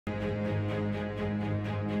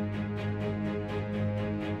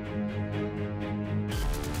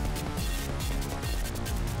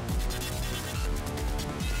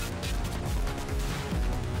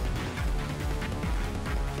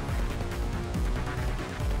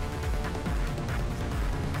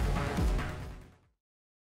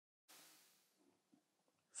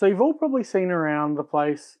So you've all probably seen around the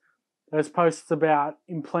place those posts about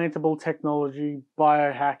implantable technology,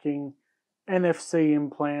 biohacking, NFC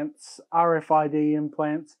implants, RFID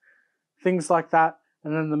implants, things like that,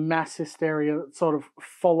 and then the mass hysteria that sort of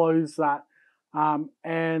follows that.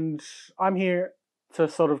 And I'm here to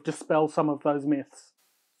sort of dispel some of those myths.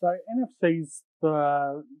 So NFC's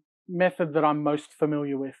the method that I'm most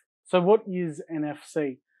familiar with. So what is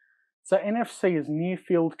NFC? So NFC is near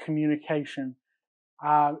field communication.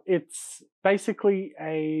 It's basically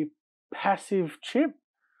a passive chip.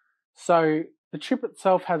 So the chip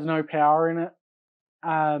itself has no power in it.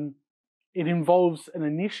 It involves an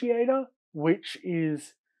initiator, which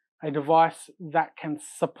is a device that can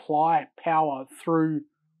supply power through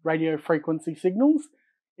radio frequency signals.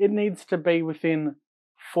 It needs to be within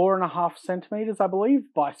 4.5 centimeters, I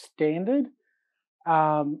believe, by standard,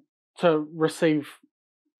 to receive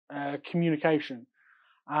communication.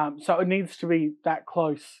 So it needs to be that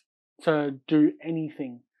close to do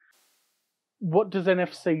anything. What does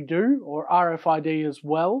NFC do, or RFID as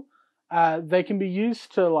well? They can be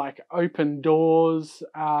used to like open doors.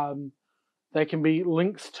 They can be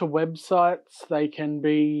links to websites. They can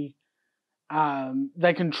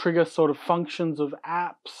trigger sort of functions of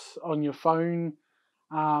apps on your phone.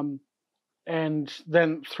 And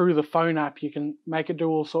then through the phone app, you can make it do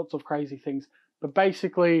all sorts of crazy things. But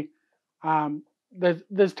basically,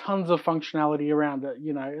 there's tons of functionality around it.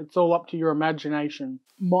 You know, it's all up to your imagination.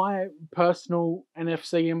 My personal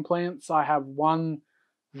NFC implants, I have one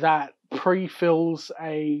that pre-fills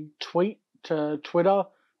a tweet to Twitter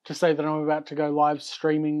to say that I'm about to go live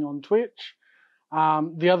streaming on Twitch.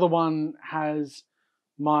 The other one has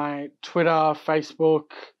my Twitter,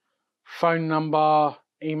 Facebook, phone number,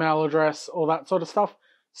 email address, all that sort of stuff.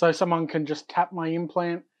 So someone can just tap my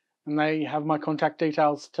implant and they have my contact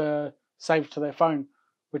details to save to their phone,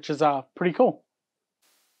 which is pretty cool.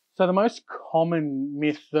 So the most common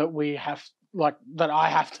myth that that I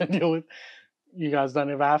have to deal with, you guys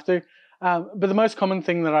don't ever have to, but the most common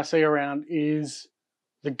thing that I see around is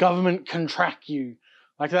the government can track you.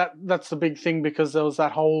 Like that's the big thing, because there was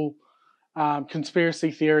that whole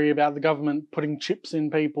conspiracy theory about the government putting chips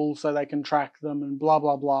in people so they can track them and blah,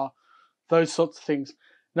 blah, blah, those sorts of things.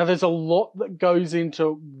 Now, there's a lot that goes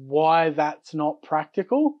into why that's not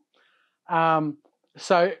practical.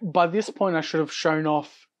 So by this point, I should have shown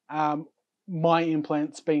off my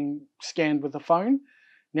implants being scanned with a phone.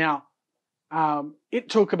 Now, it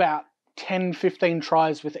took about 10, 15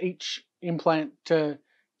 tries with each implant to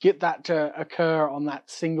get that to occur on that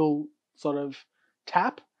single sort of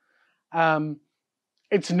tap.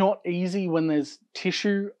 It's not easy when there's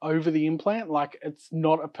tissue over the implant. Like, it's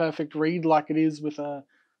not a perfect read like it is with a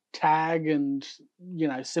tag and, you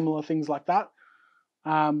know, similar things like that.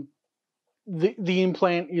 The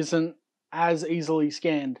implant isn't as easily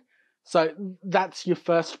scanned. So that's your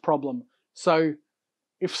first problem. So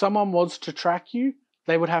if someone was to track you,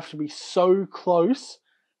 they would have to be so close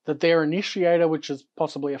that their initiator, which is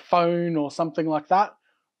possibly a phone or something like that,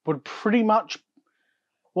 would pretty much,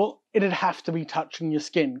 well, it'd have to be touching your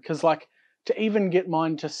skin. Because, like, to even get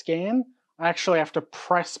mine to scan, I actually have to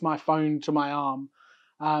press my phone to my arm.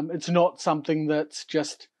 It's not something that's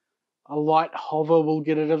just a light hover will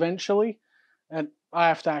get it eventually. And I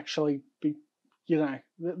have to actually be, you know,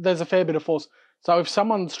 there's a fair bit of force. So if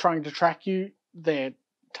someone's trying to track you, they're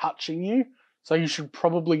touching you. So you should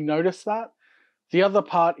probably notice that. The other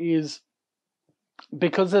part is,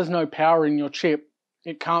 because there's no power in your chip,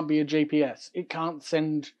 it can't be a GPS. It can't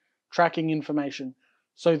send tracking information.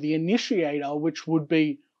 So the initiator, which would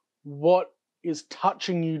be what is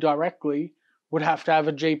touching you directly, would have to have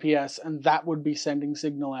a GPS, and that would be sending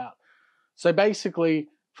signal out. So basically,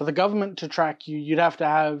 for the government to track you, you'd have to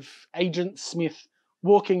have Agent Smith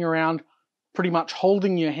walking around pretty much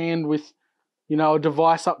holding your hand with, you know, a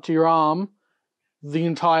device up to your arm the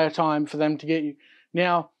entire time for them to get you.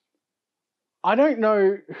 Now, I don't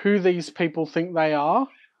know who these people think they are,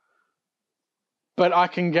 but I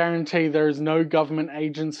can guarantee there is no government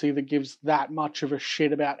agency that gives that much of a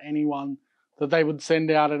shit about anyone that they would send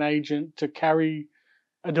out an agent to carry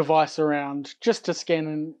a device around just to scan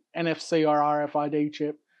an NFC or RFID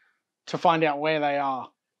chip to find out where they are.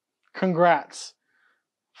 Congrats.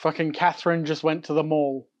 Fucking Catherine just went to the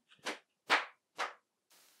mall.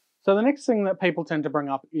 So the next thing that people tend to bring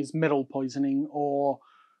up is metal poisoning or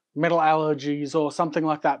metal allergies or something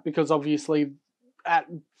like that, because obviously at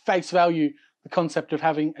face value, the concept of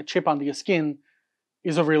having a chip under your skin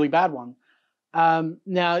is a really bad one.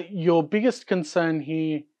 Now, your biggest concern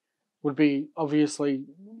here would be obviously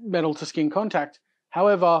metal to skin contact.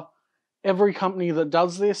 However, every company that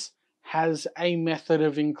does this has a method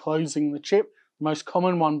of enclosing the chip most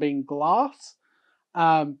common one being glass.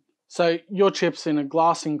 So your chip's in a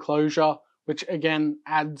glass enclosure, which again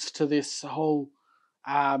adds to this whole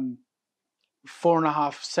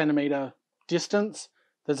 4.5 centimeter distance.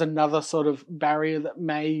 There's another sort of barrier that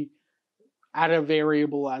may add a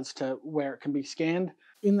variable as to where it can be scanned.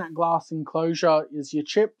 In that glass enclosure is your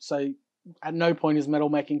chip, so at no point is metal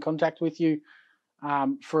making contact with you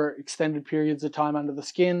for extended periods of time under the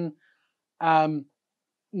skin.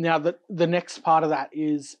 Now, the next part of that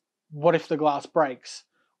is, what if the glass breaks?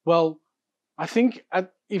 Well, I think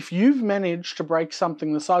if you've managed to break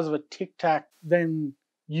something the size of a Tic Tac, then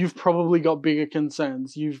you've probably got bigger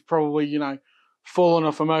concerns. You've probably, fallen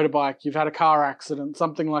off a motorbike, you've had a car accident,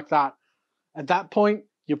 something like that. At that point,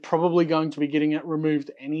 you're probably going to be getting it removed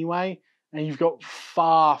anyway, and you've got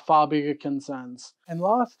far, far bigger concerns. And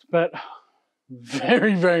last, but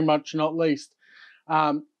very, very much not least,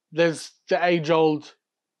 there's the age-old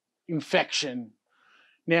infection.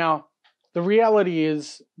 Now, the reality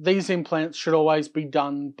is these implants should always be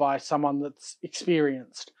done by someone that's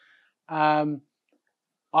experienced.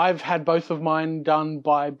 I've had both of mine done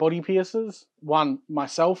by body piercers. One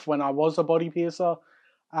myself when I was a body piercer,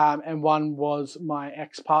 and one was my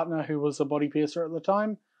ex-partner who was a body piercer at the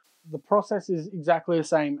time. The process is exactly the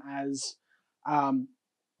same as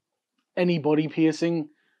any body piercing.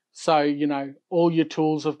 So, all your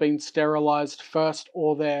tools have been sterilized first,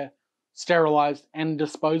 or they're sterilized and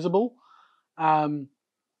disposable.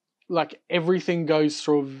 Like everything goes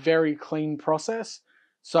through a very clean process.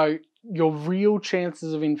 So your real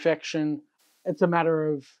chances of infection, it's a matter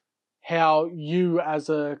of how you as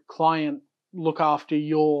a client look after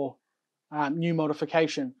your new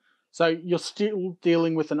modification. So you're still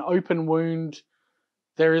dealing with an open wound.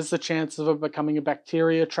 There is the chance of it becoming a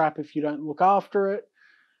bacteria trap if you don't look after it.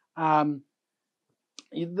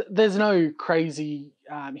 There's no crazy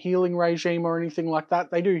healing regime or anything like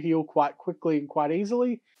that. They do heal quite quickly and quite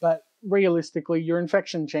easily, but realistically, your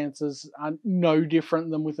infection chances are no different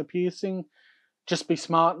than with a piercing. Just be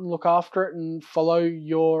smart and look after it and follow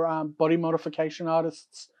your body modification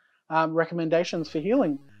artist's recommendations for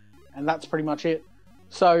healing. And that's pretty much it.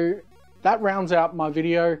 So that rounds out my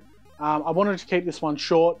video. I wanted to keep this one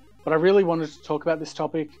short, but I really wanted to talk about this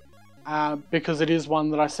topic because it is one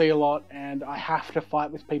that I see a lot and I have to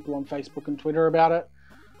fight with people on Facebook and Twitter about it.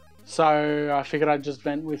 So I figured I'd just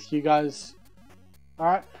vent with you guys.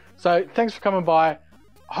 Alright, so thanks for coming by.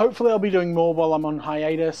 Hopefully I'll be doing more while I'm on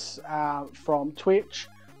hiatus from Twitch.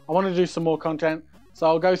 I want to do some more content, so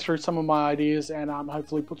I'll go through some of my ideas and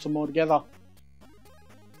hopefully put some more together.